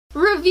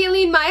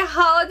revealing my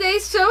holiday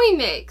sewing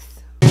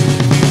mix.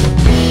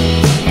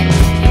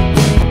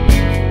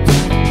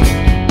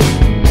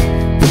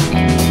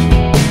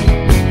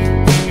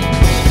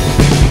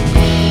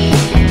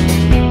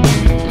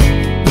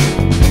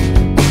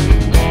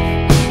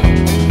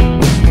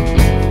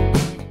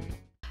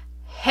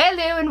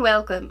 Hello and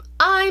welcome.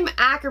 I'm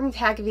Akram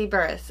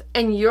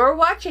and you're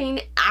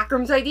watching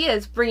Akram's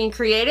Ideas, bringing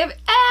creative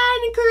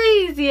and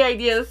crazy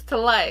ideas to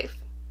life.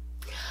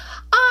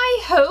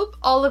 I hope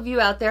all of you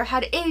out there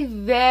had a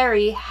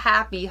very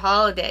happy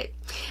holiday.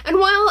 And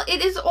while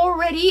it is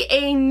already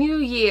a new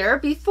year,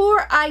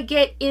 before I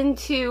get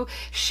into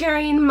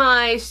sharing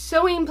my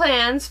sewing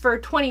plans for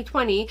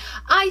 2020,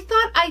 I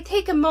thought I'd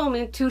take a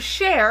moment to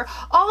share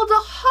all the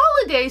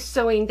holiday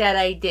sewing that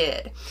I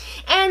did.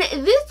 And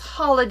this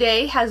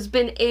holiday has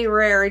been a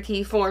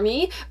rarity for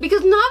me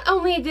because not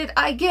only did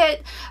I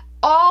get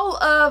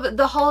all of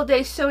the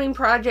holiday sewing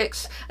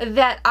projects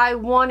that I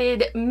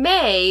wanted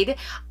made,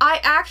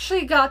 I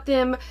actually got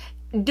them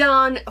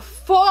done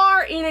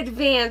far in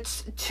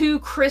advance to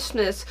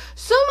Christmas.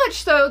 So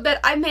much so that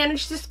I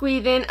managed to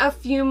squeeze in a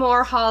few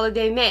more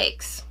holiday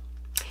makes.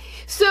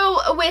 So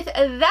with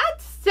that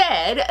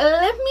said,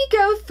 let me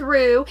go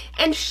through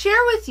and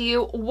share with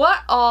you what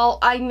all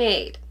I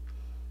made.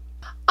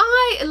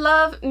 I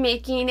love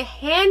making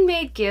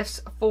handmade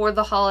gifts for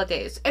the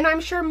holidays, and I'm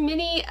sure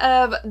many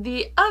of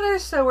the other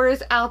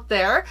sewers out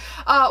there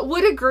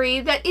would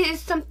agree that it is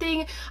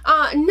something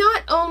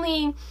not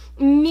only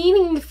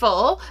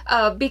meaningful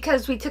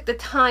because we took the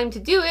time to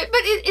do it,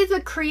 but it is a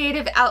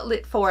creative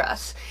outlet for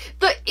us.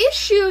 The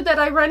issue that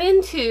I run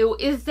into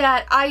is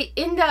that I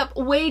end up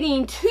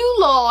waiting too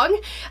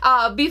long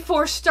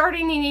before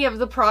starting any of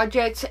the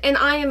projects, and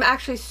I am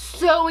actually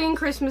sewing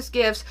Christmas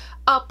gifts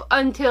up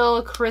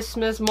until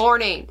Christmas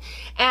morning.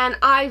 And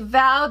I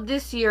vowed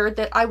this year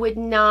that I would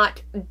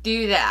not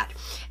do that.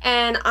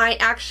 And I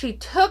actually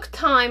took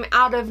time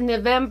out of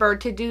November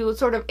to do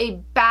sort of a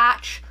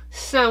batch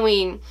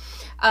sewing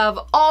of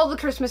all the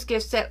Christmas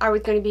gifts that I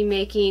was going to be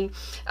making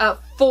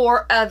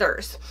for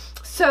others.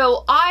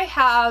 So I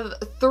have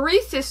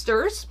 3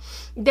 sisters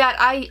that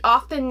I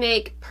often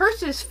make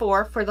purses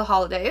for the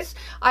holidays.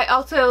 I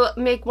also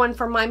make one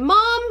for my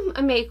mom,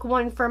 I make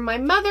one for my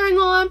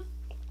mother-in-law,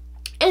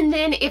 and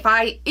then if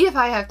I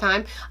have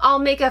time, I'll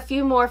make a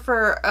few more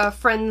for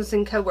friends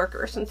and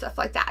coworkers and stuff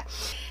like that.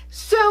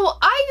 So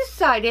I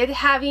decided,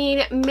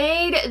 having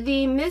made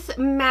the Miss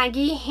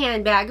Maggie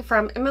handbag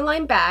from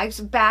Emmeline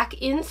Bags back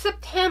in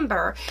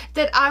September,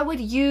 that I would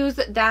use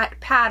that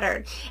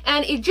pattern.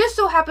 And it just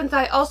so happens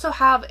I also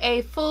have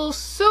a full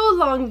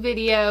sew-along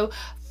video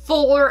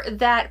for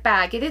that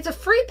bag. It is a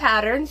free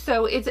pattern,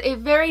 so it's a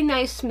very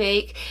nice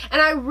make,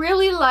 and I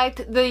really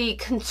liked the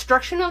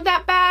construction of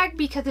that bag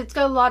because it's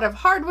got a lot of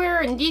hardware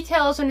and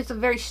details, and it's a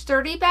very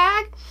sturdy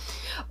bag.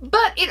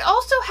 But it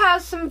also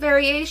has some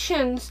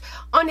variations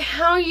on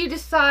how you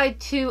decide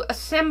to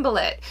assemble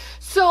it.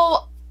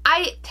 So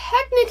I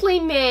technically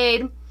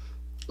made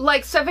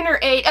like 7 or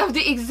 8 of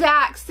the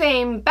exact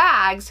same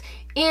bags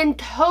in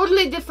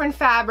totally different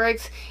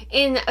fabrics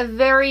in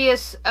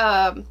various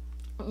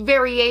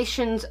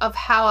variations of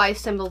how I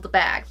assembled the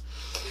bag.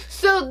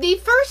 So the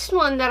first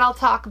one that I'll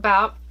talk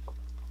about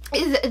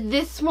is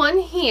this one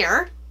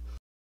here.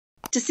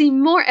 To see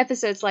more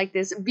episodes like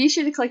this, be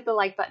sure to click the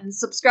like button,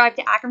 subscribe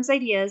to Akram's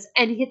Ideas,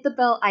 and hit the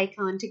bell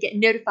icon to get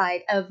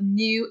notified of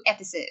new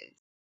episodes.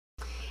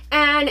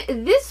 And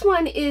this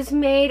one is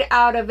made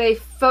out of a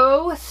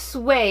faux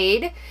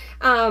suede.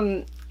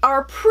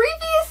 Our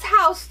previous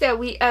house that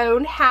we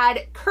owned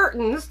had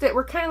curtains that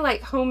were kind of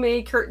like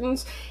homemade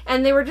curtains,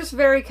 and they were just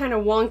very kind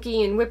of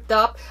wonky and whipped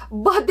up,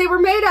 but they were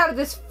made out of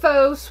this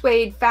faux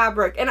suede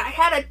fabric, and I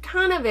had a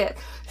ton of it.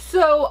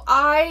 So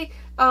I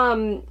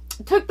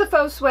took the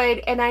faux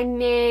suede and I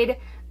made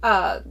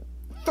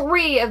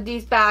 3 of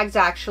these bags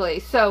actually.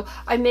 So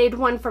I made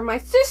one for my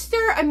sister,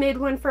 I made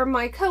one for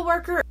my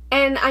coworker,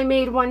 and I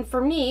made one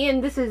for me,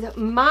 and this is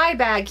my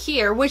bag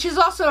here, which is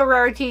also a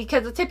rarity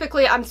because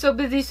typically I'm so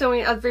busy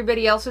sewing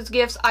everybody else's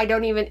gifts, I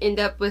don't even end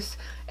up with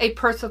a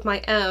purse of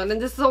my own. And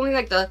this is only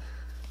like the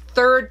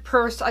 3rd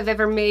purse I've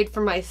ever made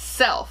for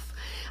myself.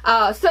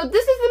 So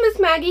this is the Miss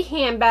Maggie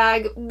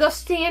handbag, the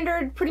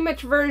standard pretty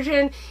much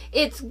version.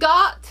 It's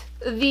got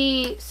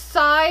the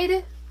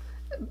side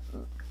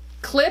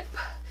clip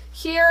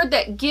here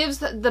that gives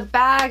the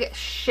bag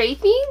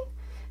shaping,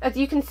 as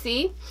you can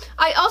see.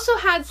 I also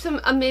had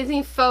some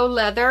amazing faux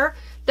leather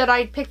that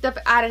I picked up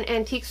at an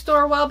antique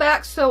store a while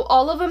back, so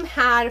all of them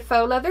had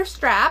faux leather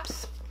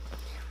straps.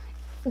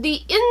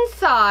 The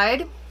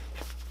inside,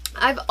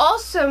 I've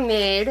also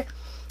made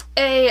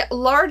a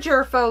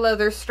larger faux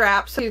leather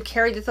strap, so you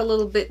carry this a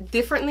little bit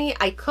differently.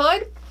 I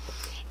could.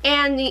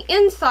 And the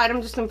inside,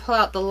 I'm just going to pull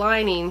out the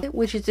lining,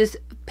 which is this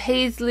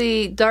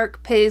paisley,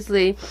 dark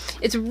paisley.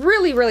 It's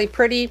really, really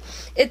pretty.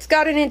 It's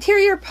got an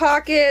interior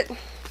pocket.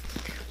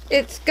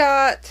 It's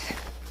got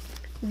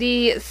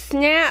the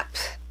snap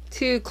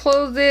to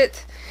close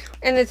it,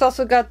 and it's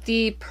also got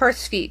the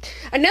purse feet.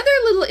 Another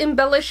little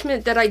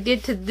embellishment that I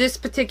did to this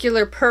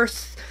particular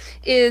purse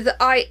is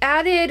I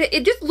added,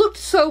 it just looked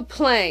so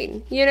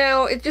plain, you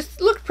know, it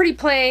just looked pretty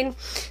plain.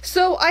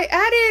 So I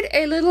added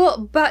a little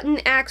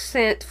button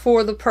accent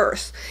for the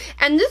purse.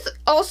 And this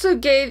also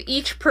gave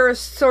each purse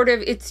sort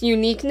of its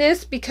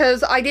uniqueness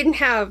because I didn't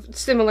have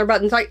similar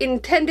buttons. I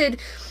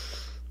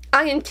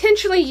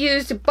intentionally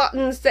used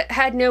buttons that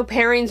had no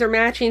pairings or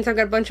matchings. I've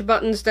got a bunch of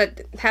buttons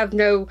that have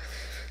no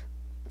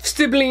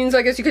siblings,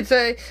 I guess you could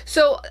say.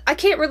 So I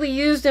can't really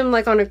use them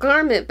like on a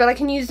garment, but I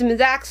can use them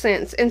as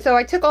accents. And so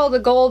I took all the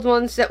gold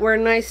ones that were a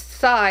nice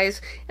size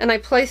and I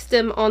placed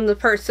them on the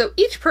purse. So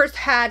each purse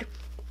had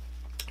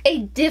a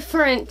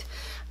different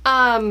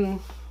button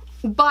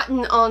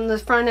on the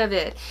front of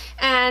it.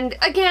 And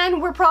again,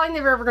 we're probably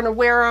never ever going to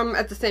wear them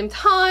at the same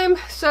time.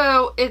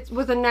 So it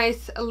was a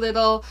nice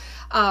little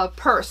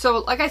purse. So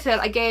like I said,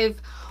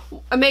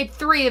 I made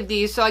 3 of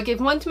these. So I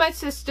gave one to my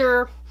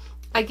sister,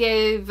 I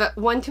gave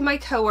one to my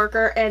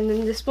coworker, and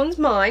then this one's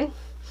mine.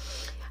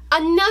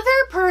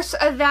 Another purse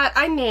that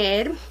I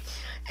made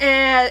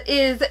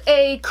is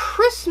a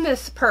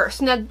Christmas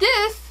purse. Now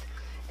this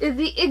is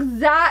the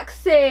exact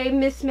same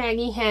Miss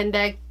Maggie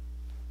handbag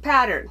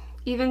pattern,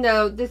 even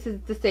though this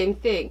is the same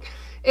thing.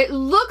 It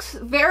looks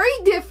very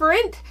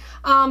different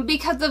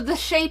because of the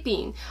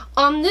shaping.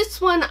 On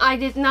this one, I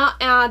did not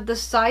add the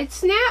side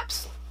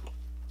snaps,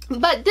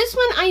 but this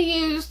one I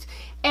used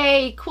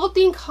a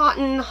quilting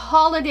cotton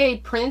holiday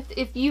print.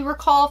 If you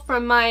recall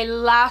from my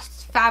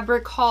last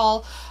fabric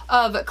haul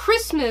of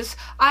Christmas,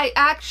 I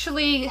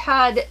actually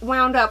had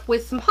wound up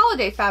with some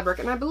holiday fabric,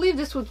 and I believe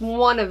this was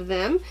one of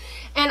them.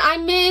 And I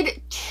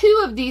made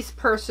 2 of these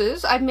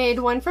purses. I made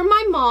one for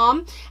my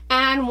mom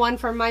and one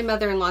for my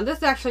mother-in-law. This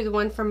is actually the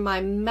one from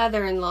my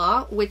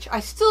mother-in-law, which I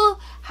still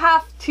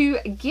have to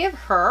give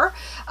her.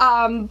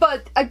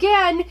 But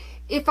again,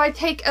 if I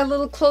take a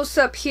little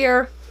close-up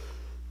here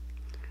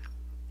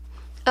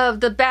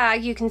of the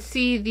bag, you can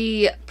see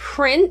the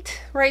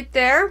print right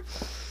there.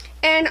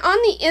 And on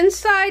the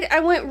inside, I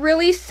went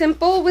really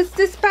simple with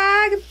this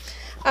bag.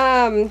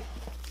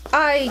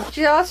 I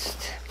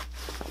just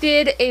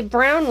did a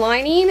brown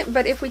lining,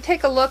 but if we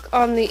take a look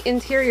on the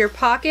interior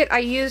pocket, I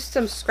used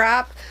some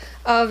scrap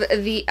of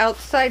the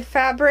outside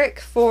fabric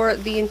for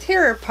the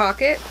interior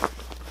pocket.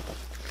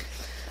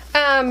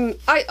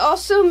 I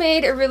also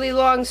made a really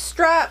long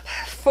strap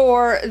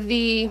for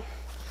the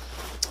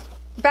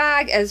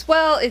bag as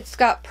well. It's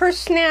got purse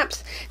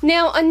snaps.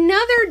 Now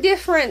another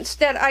difference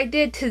that I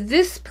did to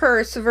this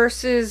purse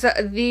versus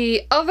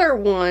the other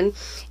one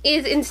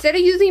is instead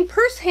of using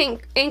purse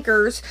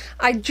anchors,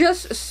 I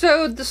just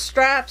sewed the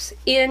straps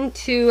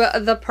into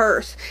the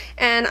purse,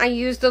 and I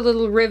used a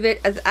little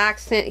rivet as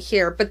accent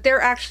here, but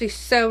they're actually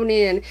sewn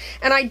in.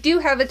 And I do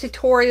have a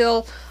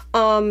tutorial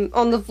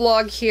on the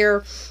vlog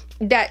here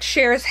that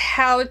shares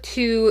how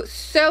to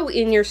sew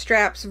in your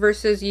straps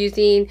versus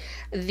using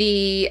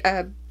the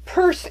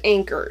purse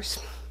anchors.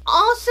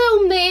 Also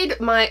made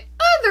my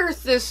other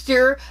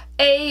sister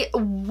a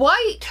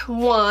white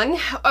one.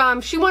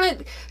 She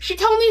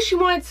told me she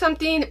wanted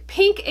something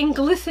pink and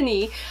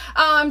glistening.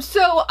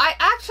 So I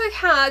actually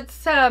had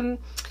some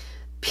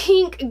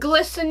pink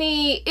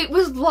glistening. It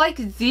was like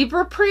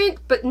zebra print,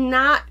 but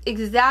not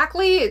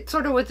exactly. It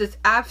sort of was this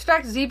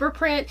abstract zebra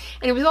print,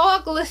 and it was all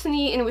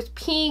glistening, and it was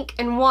pink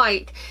and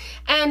white.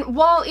 And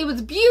while it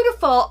was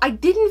beautiful, I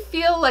didn't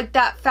feel like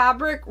that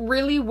fabric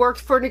really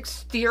worked for an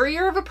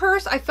exterior of a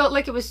purse. I felt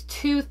like it was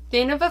too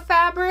thin of a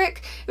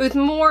fabric. It was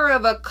more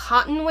of a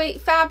cotton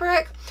weight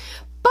fabric.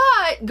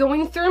 But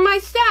going through my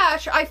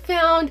stash, I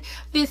found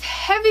this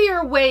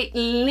heavier weight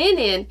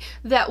linen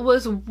that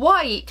was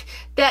white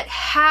that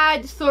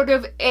had sort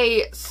of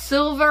a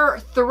silver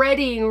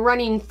threading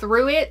running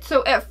through it.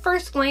 So at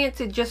first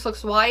glance, it just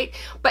looks white,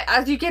 but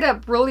as you get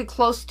up really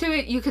close to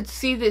it, you could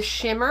see this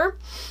shimmer.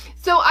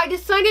 So I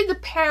decided to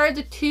pair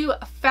the 2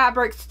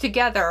 fabrics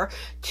together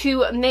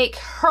to make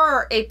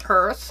her a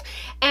purse.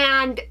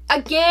 And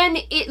again,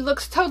 it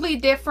looks totally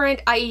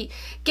different. I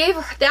gave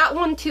that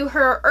one to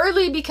her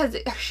early because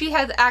she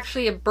has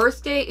actually a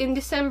birthday in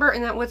December,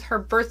 and that was her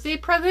birthday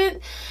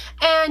present.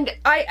 And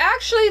I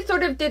actually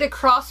sort of did a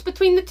cross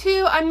between the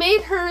 2. I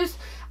made hers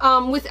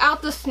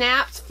without the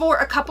snaps for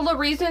a couple of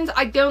reasons.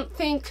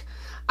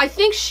 I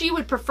think she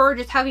would prefer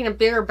just having a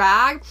bigger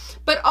bag,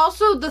 but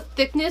also the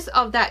thickness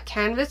of that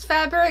canvas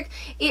fabric.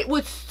 It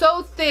was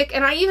so thick,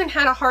 and I even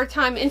had a hard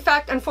time. In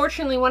fact,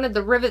 unfortunately, one of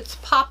the rivets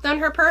popped on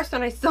her purse,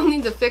 and I still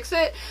need to fix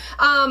it.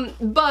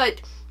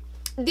 But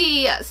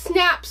the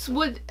snaps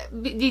would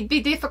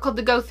be difficult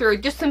to go through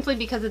just simply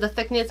because of the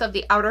thickness of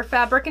the outer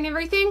fabric and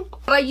everything.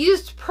 But I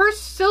used purse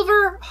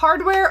silver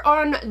hardware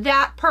on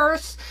that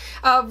purse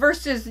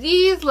versus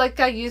these, like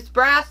I used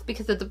brass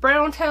because of the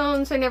brown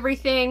tones and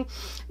everything.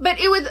 But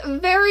it was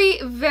very,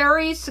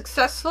 very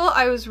successful.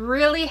 I was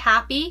really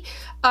happy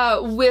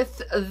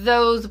with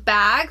those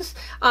bags.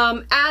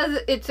 As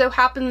it so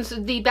happens,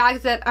 the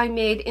bags that I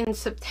made in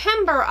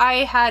September,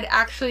 I had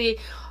actually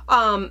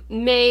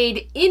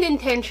made in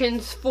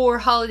intentions for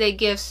holiday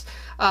gifts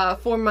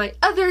for my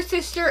other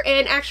sister,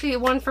 and actually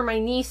one for my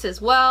niece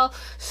as well.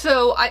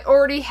 So I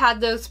already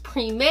had those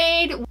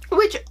pre-made,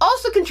 which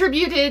also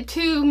contributed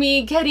to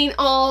me getting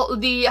all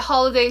the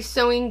holiday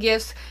sewing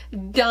gifts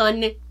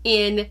done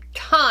in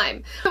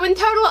time. So in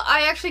total,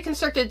 I actually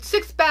constructed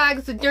 6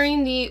 bags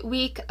during the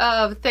week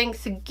of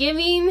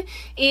Thanksgiving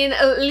in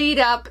a lead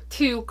up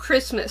to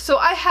Christmas. So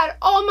I had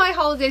all my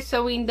holiday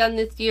sewing done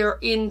this year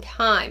in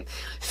time.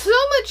 So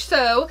much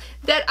so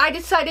that I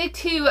decided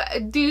to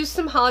do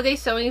some holiday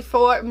sewing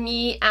for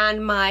me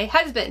and my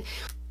husband.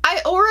 I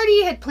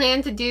already had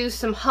planned to do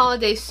some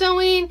holiday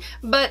sewing,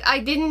 but I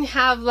didn't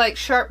have like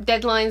sharp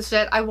deadlines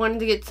that I wanted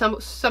to get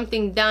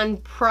something done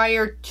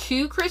prior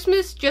to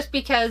Christmas, just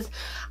because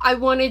I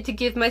wanted to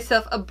give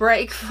myself a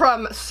break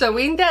from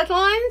sewing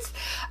deadlines.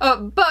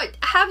 But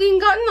having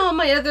gotten all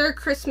my other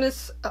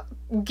Christmas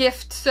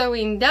gift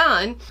sewing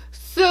done,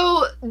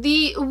 so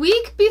the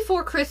week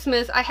before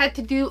Christmas, I had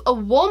to do a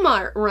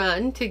Walmart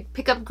run to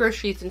pick up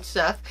groceries and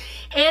stuff,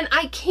 and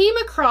I came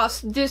across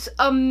this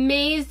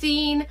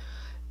amazing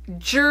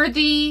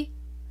jersey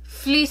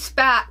fleece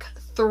back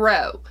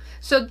throw.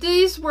 So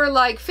these were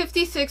like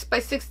 56 by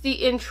 60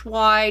 inch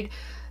wide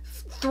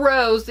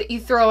throws that you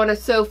throw on a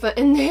sofa,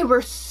 and they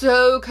were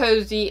so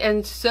cozy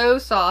and so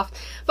soft.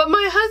 But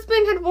my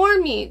husband had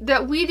warned me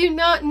that we do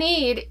not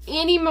need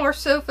any more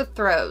sofa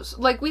throws.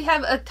 Like, we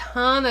have a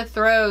ton of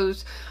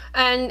throws,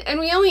 and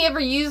we only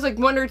ever use like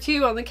 1 or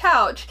 2 on the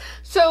couch.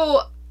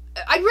 So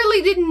I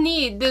really didn't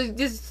need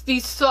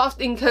these soft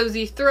and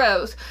cozy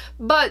throws,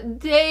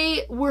 but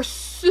they were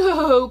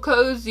so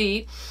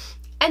cozy,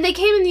 and they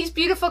came in these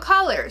beautiful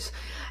colors.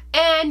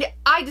 And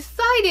I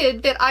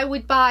decided that I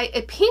would buy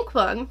a pink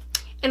one,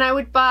 and I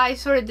would buy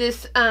sort of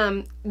this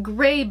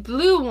gray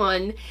blue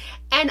one,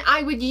 and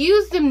I would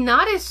use them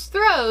not as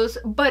throws,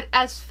 but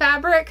as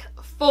fabric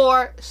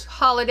for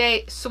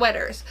holiday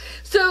sweaters.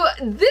 So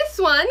this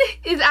one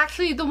is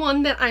actually the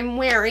one that I'm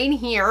wearing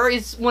here,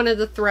 is one of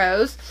the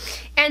throws.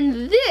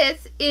 And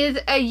this is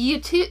a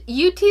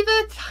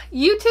Utiva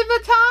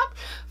top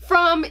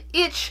from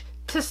Itch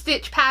to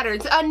Stitch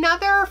Patterns,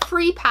 another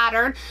free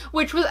pattern,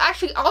 which was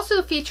actually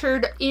also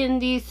featured in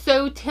the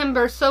Sew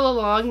Timber Sew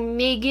Along.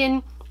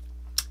 Megan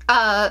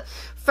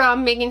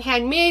from Megan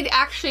Handmade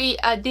actually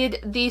did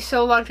the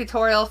sew along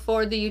tutorial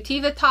for the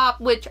Utiva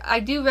top, which I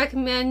do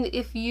recommend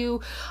if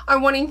you are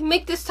wanting to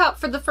make this top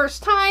for the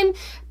first time.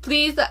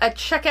 Please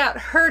check out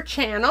her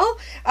channel.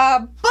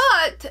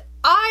 But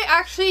I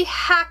actually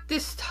hacked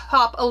this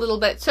top a little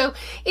bit. So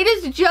it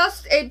is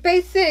just a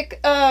basic,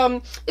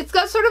 it's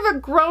got sort of a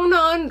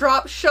grown-on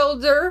drop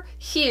shoulder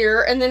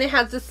here, and then it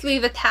has the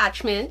sleeve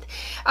attachment.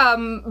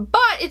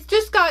 But it's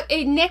just got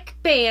a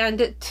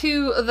neckband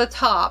to the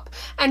top.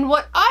 And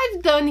what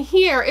I've done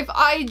here, if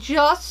I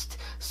just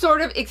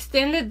sort of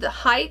extended the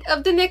height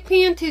of the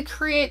neckband to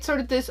create sort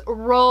of this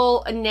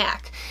roll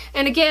neck.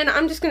 And again,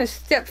 I'm just going to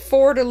step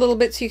forward a little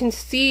bit so you can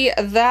see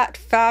that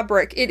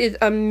fabric. It is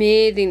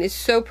amazing. It's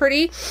so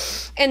pretty.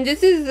 And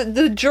this is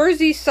the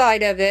jersey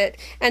side of it.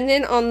 And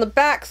then on the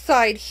back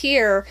side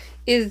here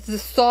is the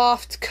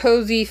soft,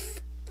 cozy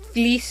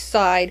fleece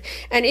side.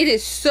 And it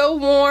is so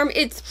warm.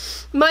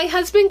 My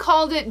husband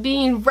called it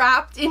being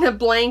wrapped in a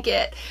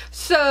blanket.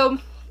 So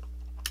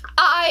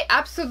I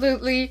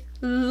absolutely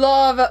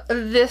love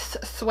this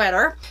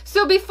sweater.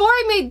 So before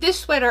I made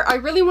this sweater, I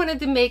really wanted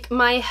to make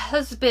my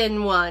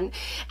husband one.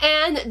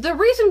 And the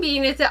reason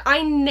being is that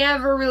I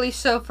never really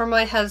sew for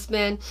my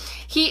husband.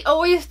 He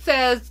always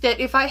says that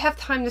if I have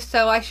time to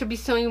sew, I should be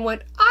sewing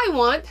what I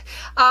want,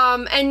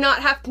 and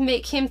not have to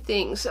make him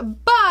things.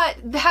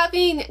 But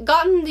having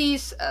gotten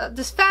this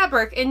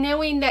fabric and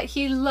knowing that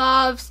he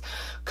loves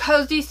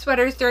cozy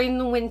sweaters during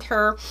the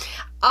winter,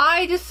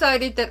 I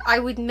decided that I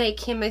would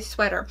make him a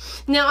sweater.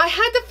 Now, I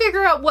had to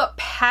figure out what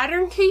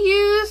pattern to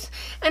use,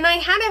 and I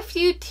had a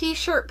few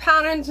t-shirt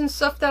patterns and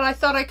stuff that I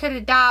thought I could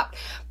adapt,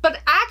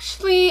 but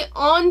actually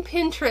on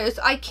Pinterest,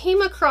 I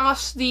came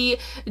across the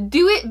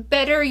Do It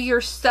Better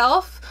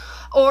Yourself,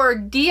 or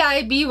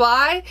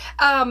DIY,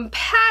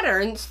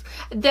 patterns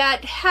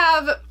that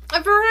have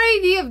a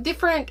variety of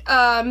different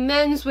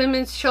men's,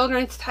 women's,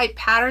 children's type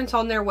patterns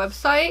on their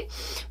website.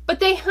 But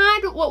they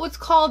had what was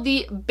called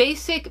the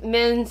basic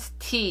men's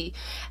tee.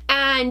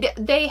 And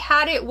they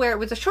had it where it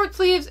was a short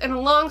sleeves and a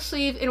long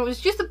sleeve, and it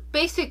was just a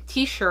basic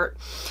t-shirt.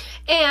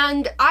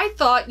 And I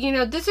thought, you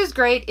know, this is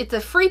great. It's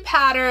a free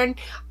pattern.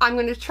 I'm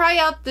going to try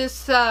out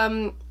this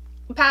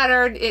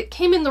pattern. It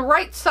came in the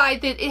right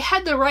side, that it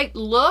had the right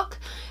look.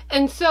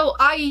 And so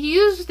I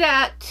used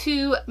that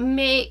to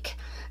make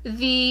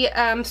the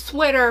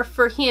sweater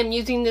for him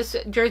using this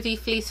jersey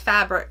fleece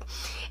fabric.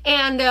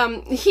 And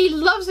he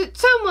loves it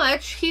so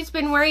much, he's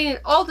been wearing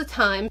it all the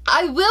time.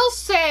 I will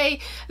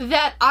say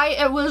that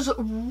I was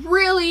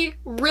really,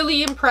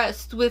 really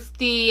impressed with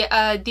the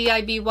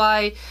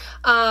DIY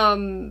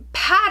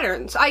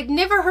patterns. I'd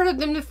never heard of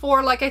them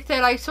before. Like I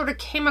said, I sort of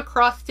came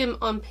across them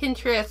on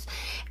Pinterest,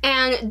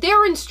 and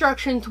their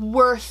instructions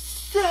were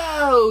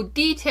so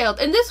detailed,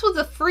 and this was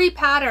a free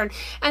pattern,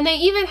 and they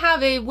even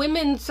have a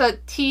women's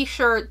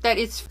t-shirt that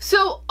is,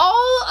 so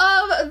all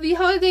of the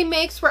holiday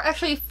makes were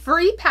actually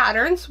free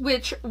patterns,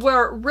 which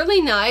were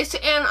really nice,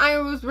 and I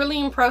was really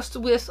impressed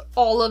with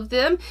all of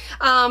them.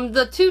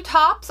 The two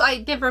tops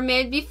I'd never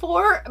made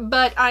before,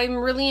 but I'm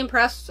really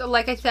impressed,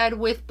 like I said,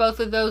 with both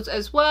of those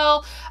as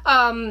well.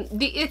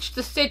 The Itch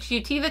to Stitch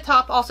Utiva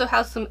top also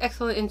has some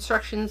excellent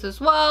instructions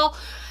as well.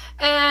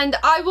 And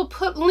I will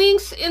put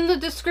links in the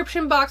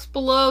description box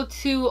below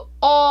to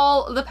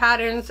all the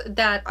patterns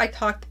that I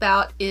talked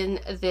about in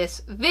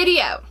this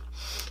video.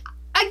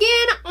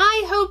 Again,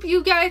 I hope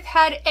you guys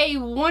had a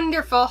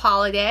wonderful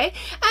holiday, and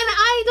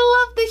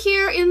I'd love to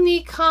hear in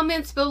the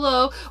comments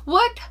below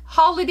what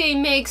holiday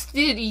makes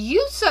did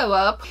you sew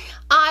up.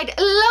 I'd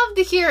love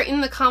to hear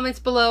in the comments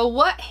below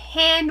what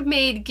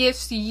handmade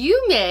gifts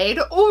you made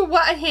or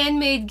what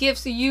handmade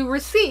gifts you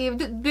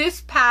received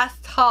this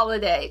past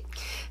holiday.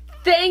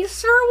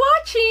 Thanks for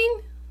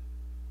watching!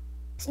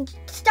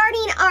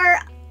 Starting our...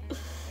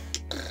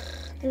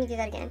 Let me do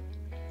that again.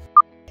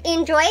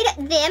 Enjoyed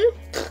them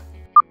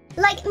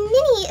like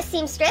mini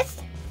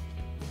seamstress.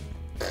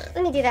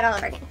 Let me do that all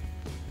over again.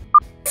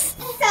 So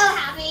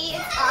happy.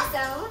 It's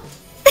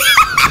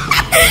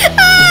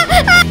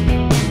awesome.